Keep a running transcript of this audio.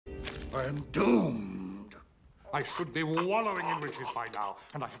I'm doomed. I should be wallowing in riches by now,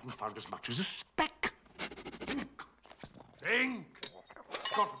 and I haven't found as much as a speck. Think. Think. It's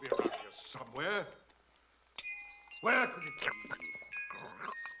got to be around here somewhere. Where could it be?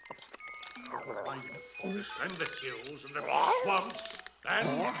 Mind the forest and the hills and the swamps and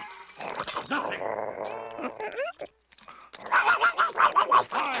nothing.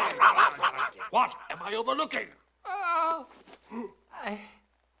 What am I overlooking? Oh,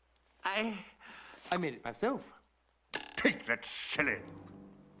 I made it myself. Take that silly.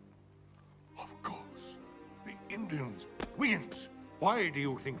 Of course. The Indians. Wiggins. Why do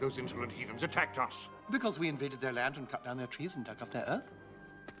you think those insolent heathens attacked us? Because we invaded their land and cut down their trees and dug up their earth.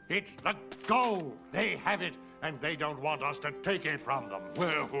 It's the gold. They have it, and they don't want us to take it from them.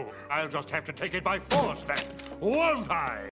 Well, I'll just have to take it by force then, won't I?